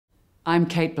I'm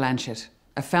Cate Blanchett,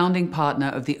 a founding partner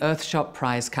of the Earthshot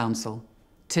Prize Council.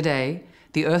 Today,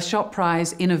 the Earthshot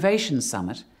Prize Innovation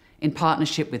Summit, in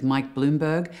partnership with Mike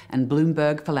Bloomberg and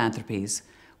Bloomberg Philanthropies,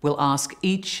 will ask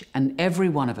each and every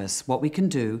one of us what we can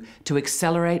do to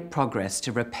accelerate progress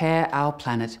to repair our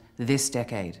planet this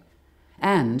decade,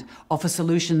 and offer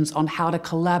solutions on how to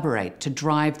collaborate to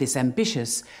drive this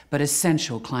ambitious but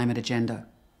essential climate agenda.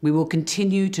 We will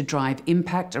continue to drive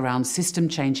impact around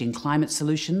system-changing climate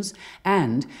solutions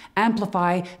and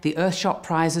amplify the Earthshot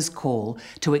Prize's call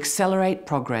to accelerate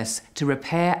progress to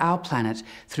repair our planet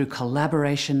through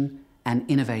collaboration and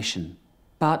innovation.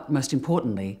 But most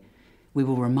importantly, we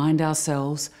will remind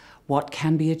ourselves what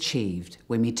can be achieved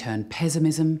when we turn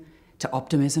pessimism to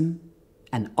optimism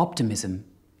and optimism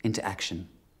into action.